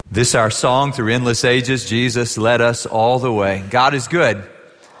This our song through endless ages. Jesus led us all the way. God is good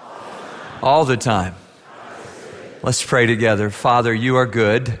all the time. Let's pray together. Father, you are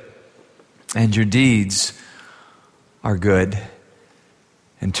good and your deeds are good.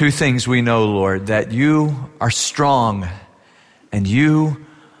 And two things we know, Lord, that you are strong and you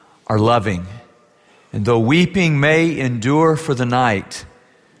are loving. And though weeping may endure for the night,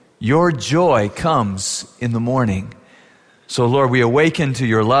 your joy comes in the morning. So, Lord, we awaken to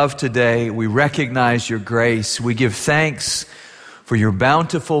your love today. We recognize your grace. We give thanks for your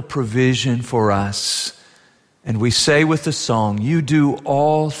bountiful provision for us. And we say with the song, you do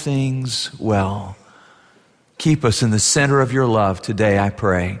all things well. Keep us in the center of your love today, I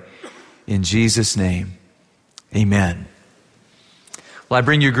pray. In Jesus' name, amen. Well, I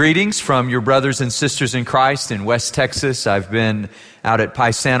bring you greetings from your brothers and sisters in Christ in West Texas. I've been out at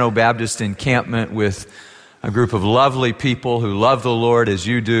Paisano Baptist Encampment with a group of lovely people who love the Lord as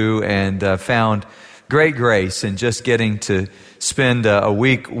you do, and found great grace in just getting to spend a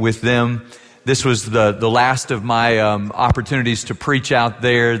week with them. This was the last of my opportunities to preach out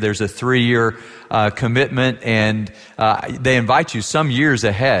there. There's a 3-year commitment, and they invite you some years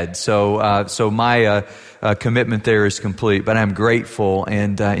ahead. So my commitment there is complete, but I'm grateful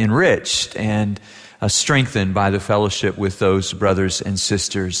and enriched and strengthened by the fellowship with those brothers and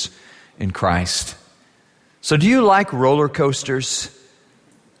sisters in Christ. So do you like roller coasters?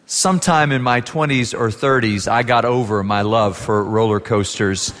 Sometime in my 20s or 30s, I got over my love for roller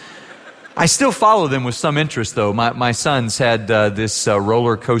coasters. I still follow them with some interest, though. My sons had this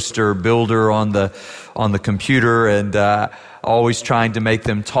roller coaster builder on the computer, and always trying to make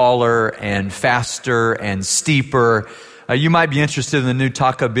them taller and faster and steeper. You might be interested in the new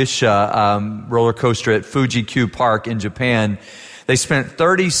Takabisha roller coaster at Fuji-Q Park in Japan. They spent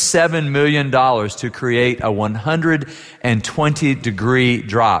 $37 million to create a 120-degree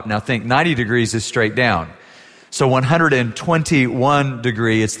drop. Now think, 90 degrees is straight down. So 121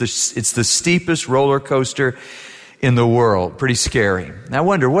 degree, it's the steepest roller coaster in the world. Pretty scary. Now I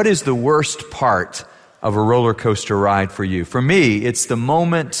wonder, what is the worst part of a roller coaster ride for you? For me, it's the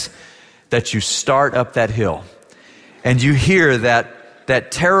moment that you start up that hill and you hear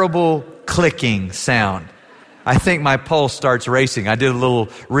that terrible clicking sound. I think my pulse starts racing. I did a little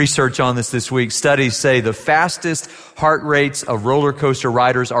research on this week. Studies say the fastest heart rates of roller coaster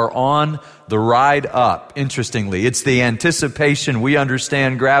riders are on the ride up. Interestingly, it's the anticipation. We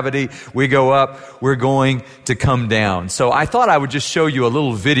understand gravity. We go up, we're going to come down. So I thought I would just show you a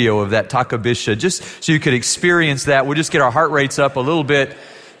little video of that Takabisha, just so you could experience that. We'll just get our heart rates up a little bit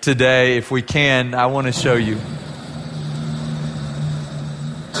today if we can. I want to show you.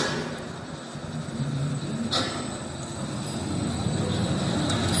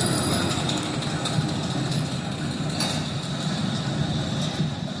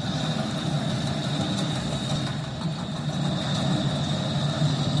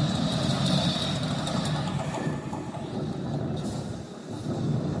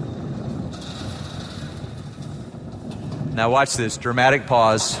 Now watch this, dramatic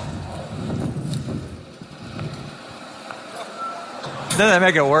pause. Doesn't that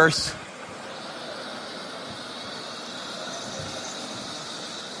make it worse?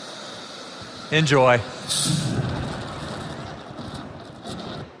 Enjoy.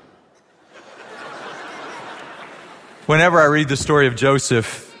 Whenever I read the story of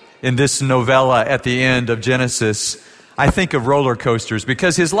Joseph in this novella at the end of Genesis, I think of roller coasters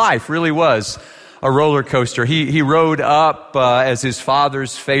because his life really was a roller coaster. He rode up as his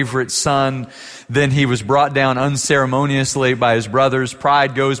father's favorite son. Then he was brought down unceremoniously by his brothers.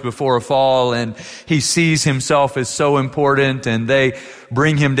 Pride goes before a fall, and he sees himself as so important, and they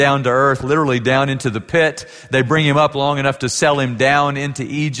bring him down to earth, literally down into the pit. They bring him up long enough to sell him down into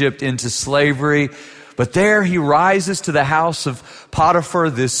Egypt, into slavery. But there he rises to the house of Potiphar,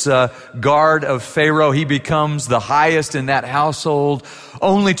 this guard of Pharaoh. He becomes the highest in that household,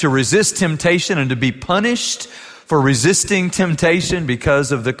 only to resist temptation and to be punished for resisting temptation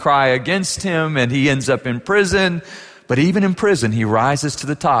because of the cry against him. And he ends up in prison. But even in prison, he rises to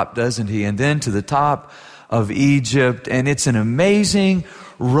the top, doesn't he? And then to the top of Egypt. And it's an amazing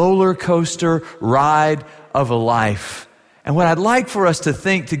roller coaster ride of a life. And what I'd like for us to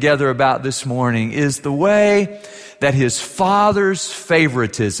think together about this morning is the way that his father's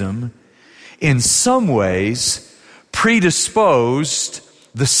favoritism in some ways predisposed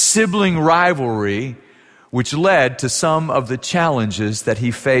the sibling rivalry which led to some of the challenges that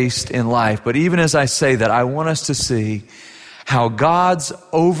he faced in life. But even as I say that, I want us to see how God's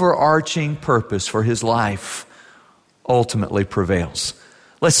overarching purpose for his life ultimately prevails.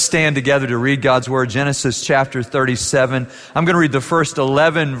 Let's stand together to read God's Word, Genesis chapter 37. I'm going to read the first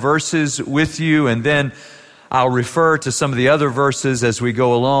 11 verses with you, and then I'll refer to some of the other verses as we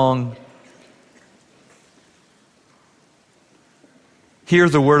go along. Hear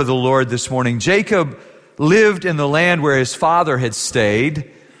the word of the Lord this morning. Jacob lived in the land where his father had stayed,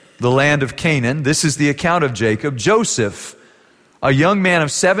 the land of Canaan. This is the account of Jacob. Joseph, a young man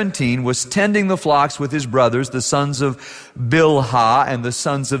of 17, was tending the flocks with his brothers, the sons of Bilhah and the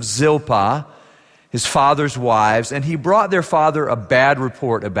sons of Zilpah, his father's wives, and he brought their father a bad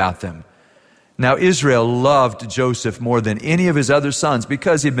report about them. Now Israel loved Joseph more than any of his other sons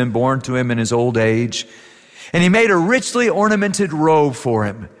because he'd been born to him in his old age. And he made a richly ornamented robe for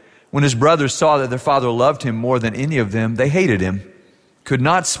him. When his brothers saw that their father loved him more than any of them, they hated him, could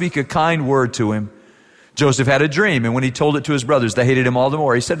not speak a kind word to him. Joseph had a dream, and when he told it to his brothers, they hated him all the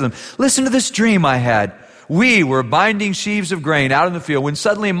more. He said to them, "Listen to this dream I had. We were binding sheaves of grain out in the field when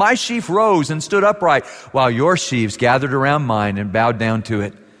suddenly my sheaf rose and stood upright, while your sheaves gathered around mine and bowed down to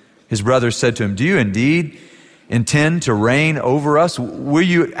it." His brothers said to him, "Do you indeed intend to reign over us? Will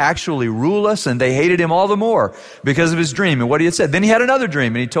you actually rule us?" And they hated him all the more because of his dream and what he had said. Then he had another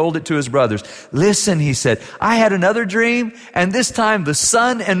dream, and he told it to his brothers. "Listen," he said, "I had another dream, and this time the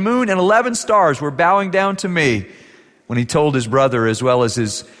sun and moon and 11 stars were bowing down to me." When he told his brother as well as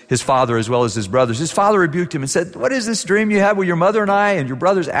his father as well as his brothers, his father rebuked him and said, "What is this dream you had? Will your mother and I and your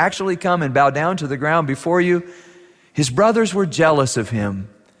brothers actually come and bow down to the ground before you?" His brothers were jealous of him,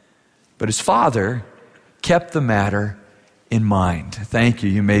 but his father kept the matter in mind. Thank you.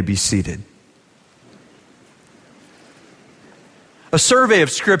 You may be seated. A survey of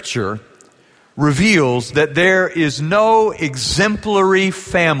Scripture reveals that there is no exemplary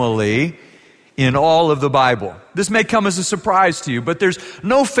family in all of the Bible. This may come as a surprise to you, but there's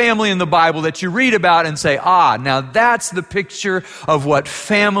no family in the Bible that you read about and say, now that's the picture of what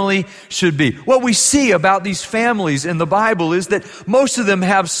family should be. What we see about these families in the Bible is that most of them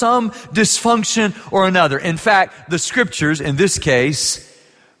have some dysfunction or another. In fact, the Scriptures, in this case,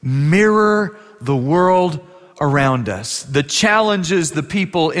 mirror the world around us. The challenges the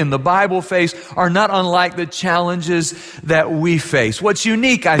people in the Bible face are not unlike the challenges that we face. What's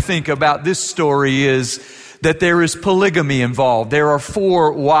unique, I think, about this story is that there is polygamy involved. There are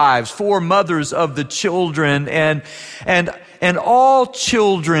 4 wives, 4 mothers of the children, and all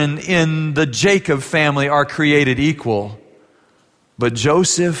children in the Jacob family are created equal. But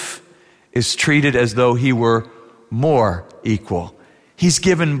Joseph is treated as though he were more equal. He's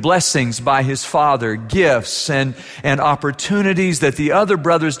given blessings by his father, gifts and opportunities that the other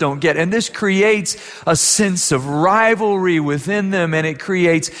brothers don't get. And this creates a sense of rivalry within them, and it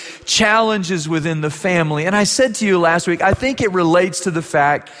creates challenges within the family. And I said to you last week, I think it relates to the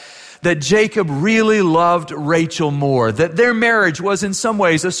fact that Jacob really loved Rachel more, that their marriage was in some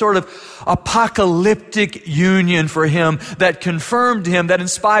ways a sort of apocalyptic union for him that confirmed him that in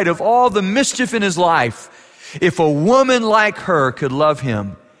spite of all the mischief in his life, if a woman like her could love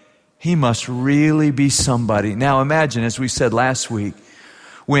him, he must really be somebody. Now imagine, as we said last week,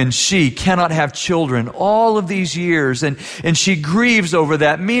 when she cannot have children all of these years and she grieves over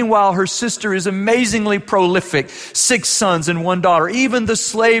that. Meanwhile, her sister is amazingly prolific, 6 sons and 1 daughter. Even the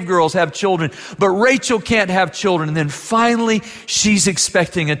slave girls have children, but Rachel can't have children. And then finally, she's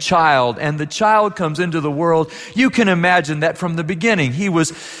expecting a child, and the child comes into the world. You can imagine that from the beginning, he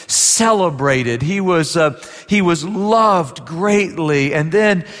was celebrated. He was loved greatly. And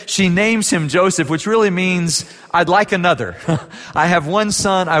then she names him Joseph, which really means, I'd like another. I have 1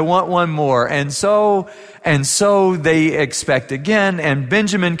 son, I want 1 more. And so they expect again, and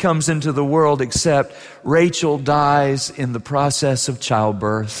Benjamin comes into the world, except Rachel dies in the process of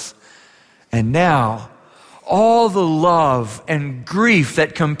childbirth. And now, all the love and grief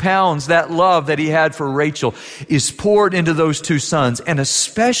that compounds that love that he had for Rachel is poured into those 2 sons, and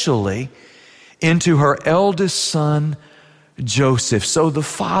especially into her eldest son, Joseph. So the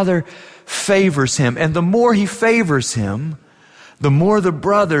father favors him, and the more he favors him, the more the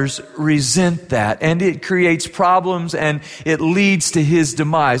brothers resent that, and it creates problems and it leads to his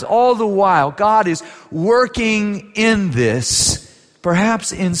demise. All the while, God is working in this,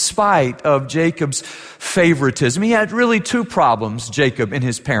 perhaps in spite of Jacob's favoritism. He had really 2 problems, Jacob, in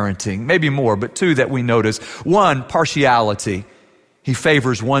his parenting, maybe more, but 2 that we notice. 1, partiality. He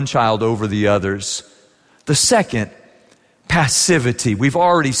favors one child over the others. The second, passivity. We've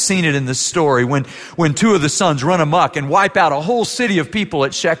already seen it in the story when 2 of the sons run amok and wipe out a whole city of people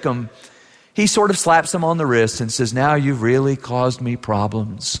at Shechem. He sort of slaps them on the wrist and says, "Now you've really caused me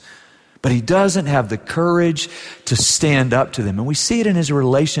problems." But he doesn't have the courage to stand up to them. And we see it in his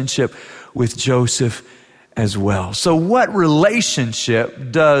relationship with Joseph as well. So what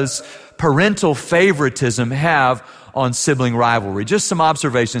relationship does parental favoritism have on sibling rivalry? Just some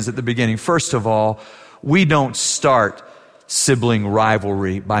observations at the beginning. First of all, we don't start sibling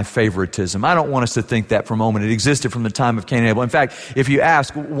rivalry by favoritism. I don't want us to think that for a moment. It existed from the time of Cain and Abel. In fact, if you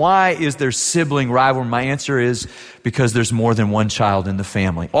ask, why is there sibling rivalry? My answer is because there's more than one child in the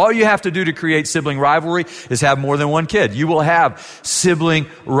family. All you have to do to create sibling rivalry is have more than one kid. You will have sibling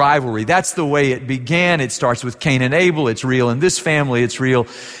rivalry. That's the way it began. It starts with Cain and Abel. It's real in this family. It's real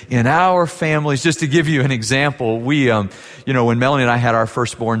in our families. Just to give you an example, when Melanie and I had our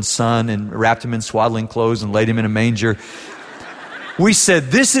firstborn son and wrapped him in swaddling clothes and laid him in a manger, we said,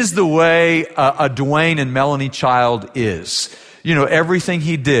 this is the way a Dwayne and Melanie child is. Everything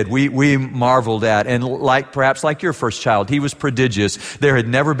he did, we marveled at. And perhaps like your first child, he was prodigious. There had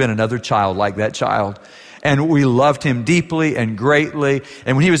never been another child like that child. And we loved him deeply and greatly.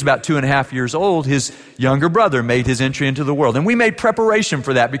 And when he was about 2.5 years old, his younger brother made his entry into the world. And we made preparation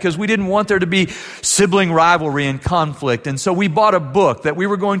for that because we didn't want there to be sibling rivalry and conflict. And so we bought a book that we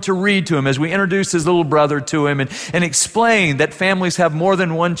were going to read to him as we introduced his little brother to him and explained that families have more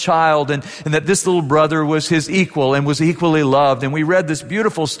than one child and that this little brother was his equal and was equally loved. And we read this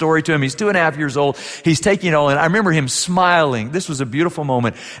beautiful story to him. He's 2.5 years old. He's taking it all in. I remember him smiling. This was a beautiful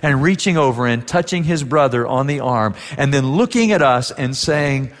moment, and reaching over and touching his brother on the arm, and then looking at us and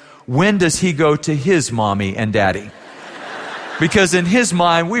saying, when does he go to his mommy and daddy? Because in his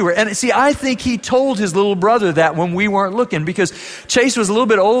mind, we were. And see, I think he told his little brother that when we weren't looking, because Chase was a little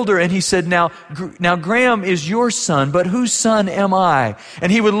bit older, and he said, now Graham is your son, but whose son am I?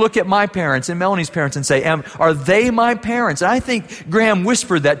 And he would look at my parents and Melanie's parents and say, are they my parents? And I think Graham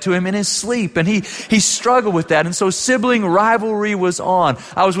whispered that to him in his sleep, and he struggled with that. And so sibling rivalry was on.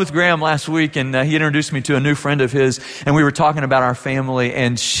 I was with Graham last week, and he introduced me to a new friend of his, and we were talking about our family,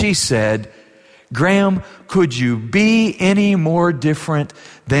 and she said, Graham, could you be any more different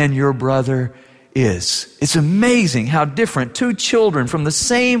than your brother is? It's amazing how different two children from the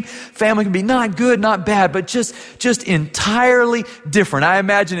same family can be. Not good, not bad, but just entirely different. I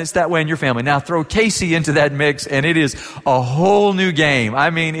imagine it's that way in your family. Now throw Casey into that mix and it is a whole new game.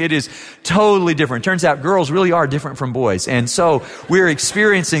 I mean, it is totally different. Turns out girls really are different from boys. And so we're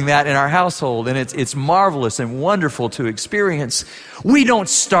experiencing that in our household, and it's marvelous and wonderful to experience. We don't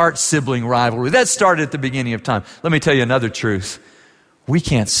start sibling rivalry. That started at the beginning of time. Let me tell you another truth. We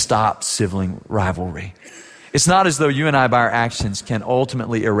can't stop sibling rivalry. It's not as though you and I, by our actions, can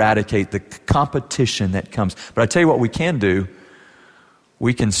ultimately eradicate the competition that comes. But I tell you what we can do.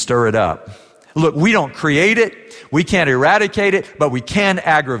 We can stir it up. Look, we don't create it. We can't eradicate it, but we can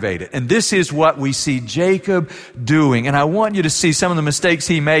aggravate it. And this is what we see Jacob doing. And I want you to see some of the mistakes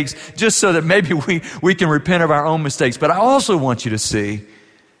he makes, just so that maybe we can repent of our own mistakes. But I also want you to see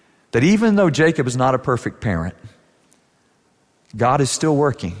that even though Jacob is not a perfect parent, God is still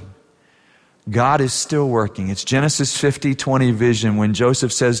working. God is still working. It's Genesis 50:20 vision when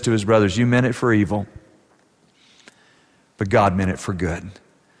Joseph says to his brothers, you meant it for evil, but God meant it for good.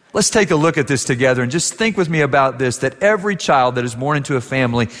 Let's take a look at this together and just think with me about this, that every child that is born into a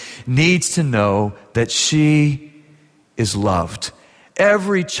family needs to know that she is loved.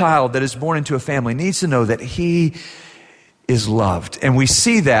 Every child that is born into a family needs to know that he is loved. And we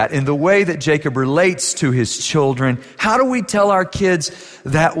see that in the way that Jacob relates to his children. How do we tell our kids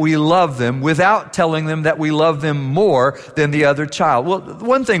that we love them without telling them that we love them more than the other child? Well,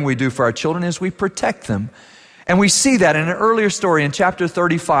 one thing we do for our children is we protect them. And we see that in an earlier story in chapter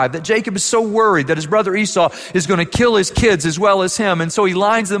 35, that Jacob is so worried that his brother Esau is going to kill his kids as well as him. And so he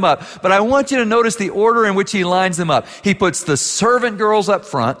lines them up. But I want you to notice the order in which he lines them up. He puts the servant girls up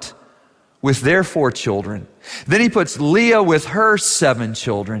front with their 4 children. Then he puts Leah with her 7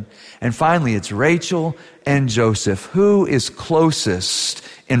 children. And finally, it's Rachel and Joseph. Who is closest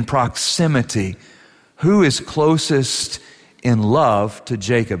in proximity? Who is closest in love to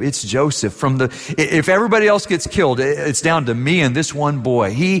Jacob? It's Joseph. If everybody else gets killed, it's down to me and this one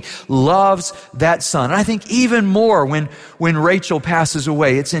boy. He loves that son. And I think even more when Rachel passes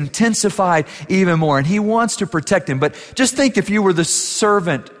away, it's intensified even more. And he wants to protect him. But just think if you were the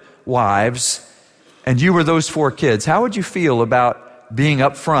servant wives and you were those 4 kids, how would you feel about being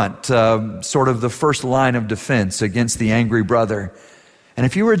up front, sort of the first line of defense against the angry brother? And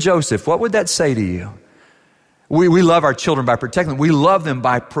if you were Joseph, what would that say to you? We love our children by protecting them. We love them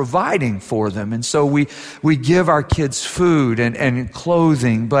by providing for them. And so we give our kids food and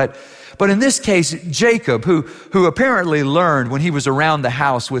clothing. But in this case, Jacob, who apparently learned when he was around the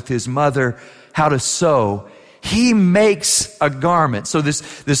house with his mother how to sew, he makes a garment. So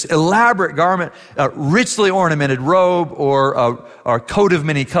this elaborate garment, richly ornamented robe or a coat of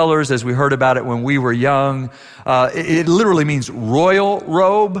many colors, as we heard about it when we were young. It literally means royal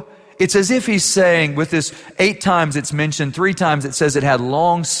robe. It's as if he's saying, with this 8 times it's mentioned, 3 times it says it had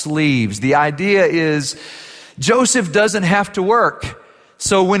long sleeves. The idea is Joseph doesn't have to work.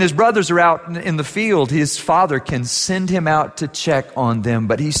 So when his brothers are out in the field, his father can send him out to check on them,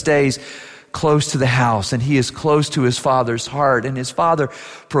 but he stays close to the house, and he is close to his father's heart, and his father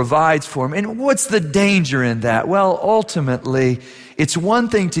provides for him. And what's the danger in that? Well, ultimately, it's one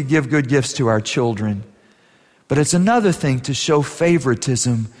thing to give good gifts to our children, but it's another thing to show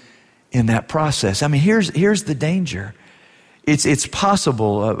favoritism in that process. I mean, here's the danger. It's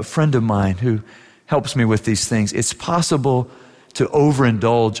possible, a friend of mine who helps me with these things, it's possible to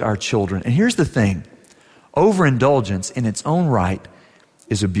overindulge our children. And here's the thing, overindulgence in its own right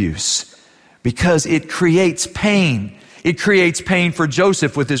is abuse, because it creates pain. It creates pain for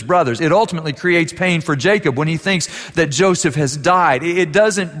Joseph with his brothers. It ultimately creates pain for Jacob when he thinks that Joseph has died. It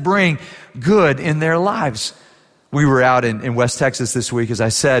doesn't bring good in their lives. We were out in West Texas this week, as I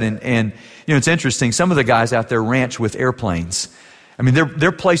said, and you know, it's interesting. Some of the guys out there ranch with airplanes. I mean,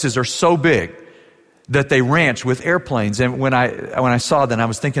 their places are so big that they ranch with airplanes. And when I saw that, I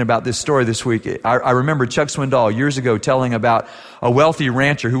was thinking about this story this week. I remember Chuck Swindoll years ago telling about a wealthy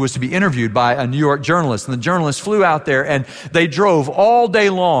rancher who was to be interviewed by a New York journalist. And the journalist flew out there, and they drove all day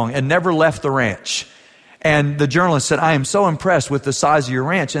long and never left the ranch. And the journalist said, "I am so impressed with the size of your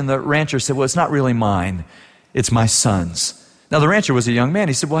ranch." And the rancher said, "Well, it's not really mine. It's my son's." Now, the rancher was a young man.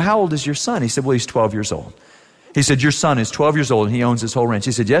 He said, "Well, how old is your son?" He said, "Well, he's 12 years old." He said, "Your son is 12 years old and he owns his whole ranch."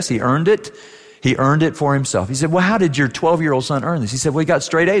 He said, "Yes, he earned it. He earned it for himself." He said, "Well, how did your 12-year-old son earn this?" He said, "Well, he got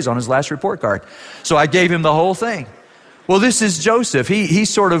straight A's on his last report card. So I gave him the whole thing." Well, this is Joseph. He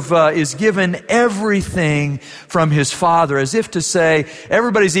sort of is given everything from his father, as if to say,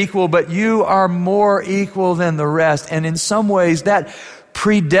 everybody's equal, but you are more equal than the rest. And in some ways, that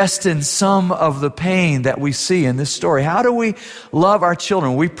predestined some of the pain that we see in this story. How do we love our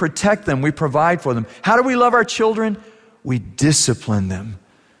children? We protect them. We provide for them. How do we love our children? We discipline them.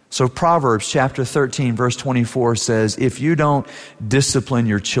 So Proverbs chapter 13, verse 24 says, "If you don't discipline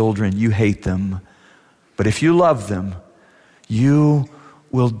your children, you hate them. But if you love them, you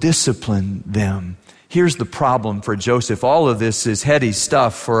will discipline them." Here's the problem for Joseph. All of this is heady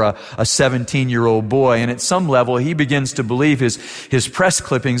stuff for a 17-year-old boy. And at some level, he begins to believe his press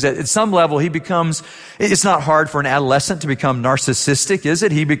clippings. At some level, it's not hard for an adolescent to become narcissistic, is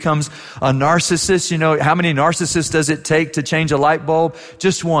it? He becomes a narcissist. You know, how many narcissists does it take to change a light bulb?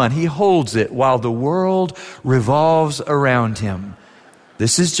 Just one. He holds it while the world revolves around him.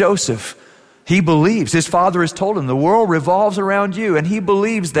 This is Joseph. He believes, his father has told him, the world revolves around you, and he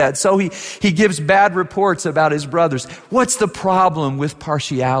believes that. So he gives bad reports about his brothers. What's the problem with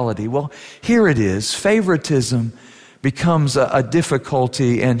partiality? Well, here it is. Favoritism becomes a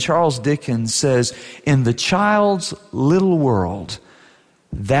difficulty, and Charles Dickens says, in the child's little world,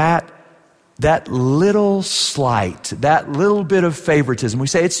 that little slight, that little bit of favoritism, we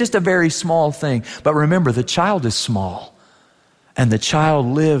say it's just a very small thing, but remember, the child is small, and the child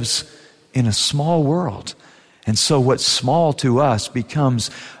lives in a small world. And so what's small to us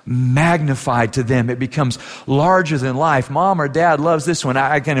becomes magnified to them. It becomes larger than life. Mom or dad loves this one.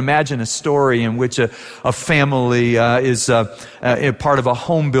 I can imagine a story in which a family is a part of a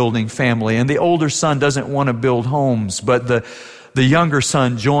home building family, and the older son doesn't want to build homes, but the younger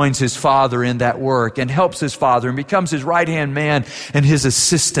son joins his father in that work and helps his father and becomes his right-hand man and his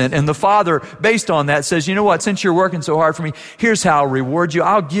assistant. And the father, based on that, says, "You know what, since you're working so hard for me, here's how I'll reward you.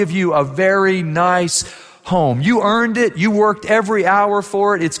 I'll give you a very nice home. You earned it. You worked every hour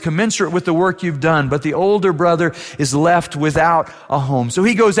for it. It's commensurate with the work you've done." But the older brother is left without a home. So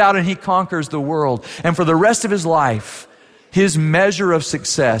he goes out and he conquers the world. And for the rest of his life, his measure of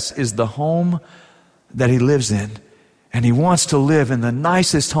success is the home that he lives in. And he wants to live in the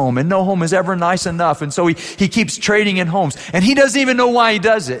nicest home, and no home is ever nice enough. And so he keeps trading in homes, and he doesn't even know why he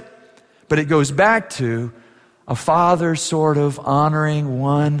does it. But it goes back to a father sort of honoring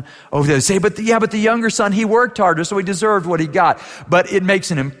one over the other. Say, but the younger son, he worked harder, so he deserved what he got. But it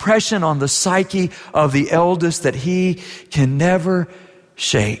makes an impression on the psyche of the eldest that he can never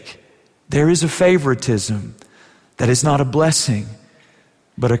shake. There is a favoritism that is not a blessing,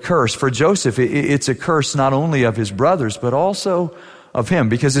 but a curse. For Joseph, it's a curse not only of his brothers, but also of him,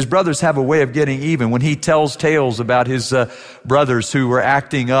 because his brothers have a way of getting even. When he tells tales about his brothers who were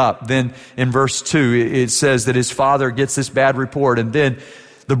acting up, then in verse 2, it says that his father gets this bad report, and then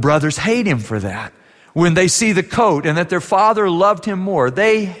the brothers hate him for that. When they see the coat and that their father loved him more,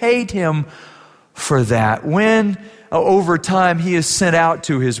 they hate him for that. When over time he is sent out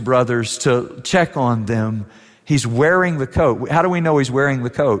to his brothers to check on them, he's wearing the coat. How do we know he's wearing the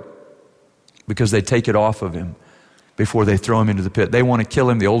coat? Because they take it off of him before they throw him into the pit. They want to kill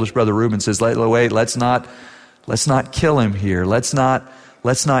him. The oldest brother Reuben says, wait, let's not kill him here. Let's not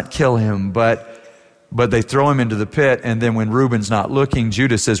kill him. But they throw him into the pit, and then when Reuben's not looking,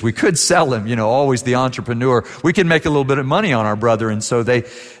 Judah says, we could sell him, always the entrepreneur. We can make a little bit of money on our brother. And so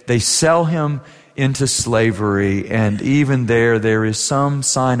they sell him into slavery, and even there is some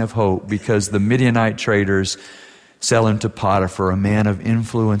sign of hope, because the Midianite traders sell him to Potiphar, a man of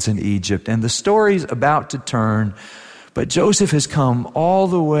influence in Egypt. And the story's about to turn, but Joseph has come all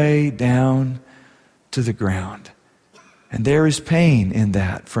the way down to the ground. And there is pain in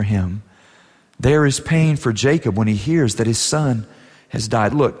that for him. There is pain for Jacob when he hears that his son has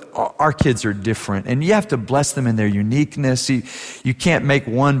died. Look, our kids are different, and you have to bless them in their uniqueness. You can't make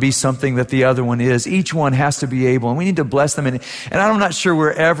one be something that the other one is. Each one has to be able, and we need to bless them. And I'm not sure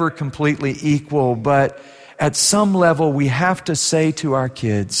we're ever completely equal, but at some level we have to say to our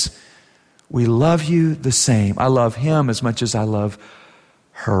kids, we love you the same. I love him as much as I love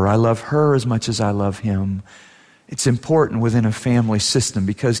her. I love her as much as I love him. It's important within a family system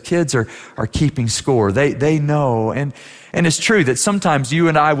because kids are keeping score. They know. And it's true that sometimes you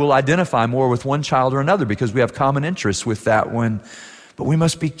and I will identify more with one child or another because we have common interests with that one. But we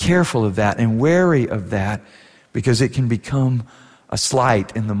must be careful of that and wary of that because it can become a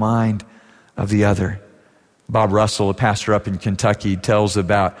slight in the mind of the other. Bob Russell, a pastor up in Kentucky, tells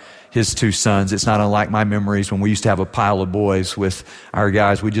about his two sons. It's not unlike my memories when we used to have a pile of boys with our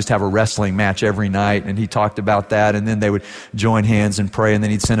guys. We'd just have a wrestling match every night, and he talked about that, and then they would join hands and pray, and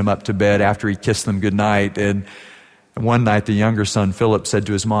then he'd send them up to bed after he kissed them goodnight. And one night, the younger son, Philip, said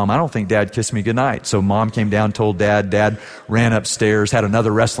to his mom, I don't think Dad kissed me goodnight. So Mom came down, told Dad. Dad ran upstairs, had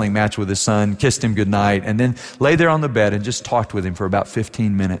another wrestling match with his son, kissed him goodnight, and then lay there on the bed and just talked with him for about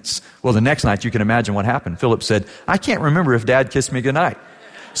 15 minutes. Well, the next night, you can imagine what happened. Philip said, I can't remember if Dad kissed me goodnight.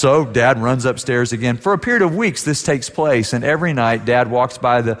 So Dad runs upstairs again. For a period of weeks, this takes place, and every night, Dad walks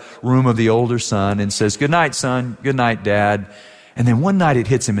by the room of the older son and says, good night, son. Good night, Dad. And then one night, it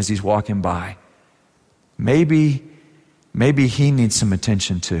hits him as he's walking by. Maybe he needs some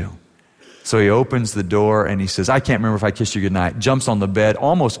attention too. So he opens the door and he says, I can't remember if I kissed you goodnight. Jumps on the bed,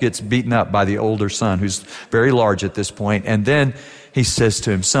 almost gets beaten up by the older son, who's very large at this point. And then he says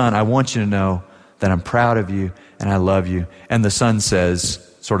to him, son, I want you to know that I'm proud of you and I love you. And the son says,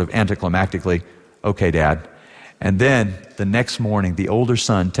 sort of anticlimactically, okay, Dad. And then the next morning, the older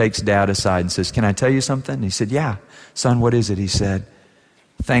son takes Dad aside and says, can I tell you something? And he said, yeah. Son, what is it? He said,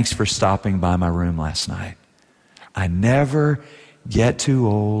 thanks for stopping by my room last night. I never get too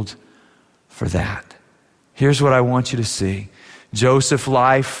old for that. Here's what I want you to see. Joseph's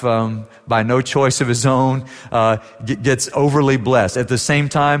life, by no choice of his own, gets overly blessed. At the same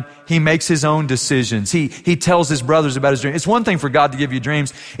time, he makes his own decisions. He tells his brothers about his dreams. It's one thing for God to give you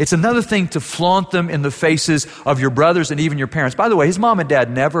dreams. It's another thing to flaunt them in the faces of your brothers and even your parents. By the way, his mom and dad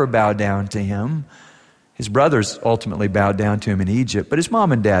never bowed down to him. His brothers ultimately bowed down to him in Egypt, but his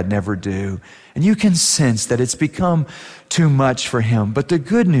mom and dad never do. And you can sense that it's become too much for him. But the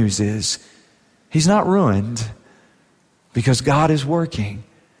good news is, he's not ruined because God is working.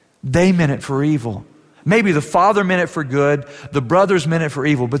 They meant it for evil. Maybe the father meant it for good, the brothers meant it for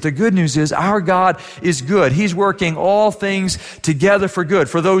evil. But the good news is, our God is good. He's working all things together for good,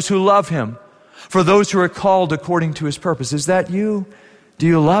 for those who love him, for those who are called according to his purpose. Is that you? Do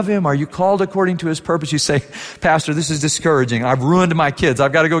you love him? Are you called according to his purpose? You say, Pastor, this is discouraging. I've ruined my kids.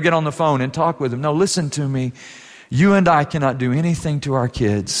 I've got to go get on the phone and talk with them. No, listen to me. You and I cannot do anything to our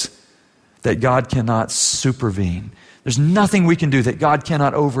kids that God cannot supervene. There's nothing we can do that God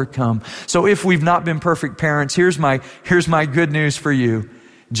cannot overcome. So if we've not been perfect parents, here's my good news for you.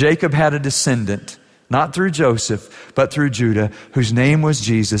 Jacob had a descendant, not through Joseph, but through Judah, whose name was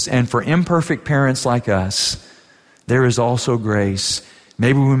Jesus. And for imperfect parents like us, there is also grace.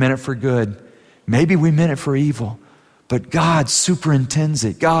 Maybe we meant it for good. Maybe we meant it for evil. But God superintends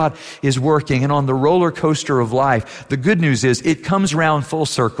it. God is working. And on the roller coaster of life, the good news is it comes around full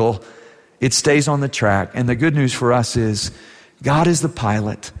circle. It stays on the track. And the good news for us is God is the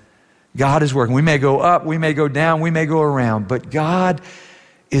pilot. God is working. We may go up, we may go down, we may go around, but God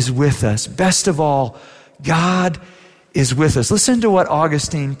is with us. Best of all, God is with us. Listen to what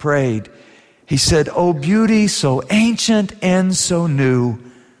Augustine prayed. He said, "O beauty so ancient and so new,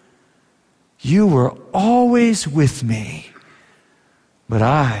 you were always with me, but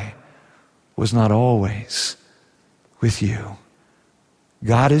I was not always with you."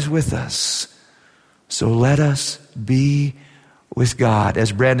 God is with us, so let us be with God.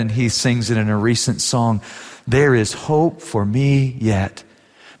 As Brandon Heath sings it in a recent song, there is hope for me yet,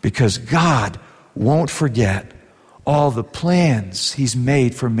 because God won't forget all the plans He's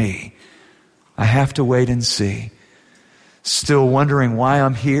made for me. I have to wait and see. Still wondering why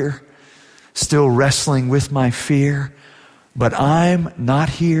I'm here, still wrestling with my fear, but I'm not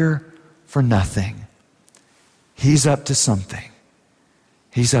here for nothing. He's up to something.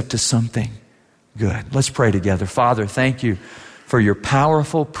 He's up to something good. Let's pray together. Father, thank you for your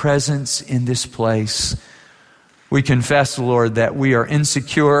powerful presence in this place. We confess, Lord, that we are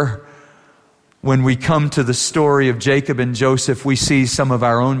insecure. When we come to the story of Jacob and Joseph, we see some of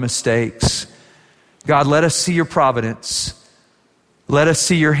our own mistakes. God, let us see your providence. Let us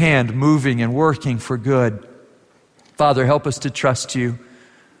see your hand moving and working for good. Father, help us to trust you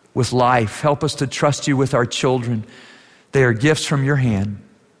with life. Help us to trust you with our children. They are gifts from your hand.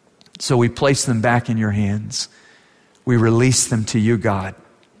 So we place them back in your hands. We release them to you, God.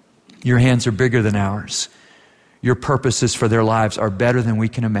 Your hands are bigger than ours. Your purposes for their lives are better than we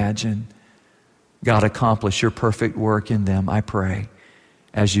can imagine. God, accomplish your perfect work in them, I pray,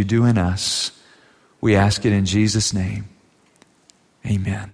 as you do in us. We ask it in Jesus' name. Amen.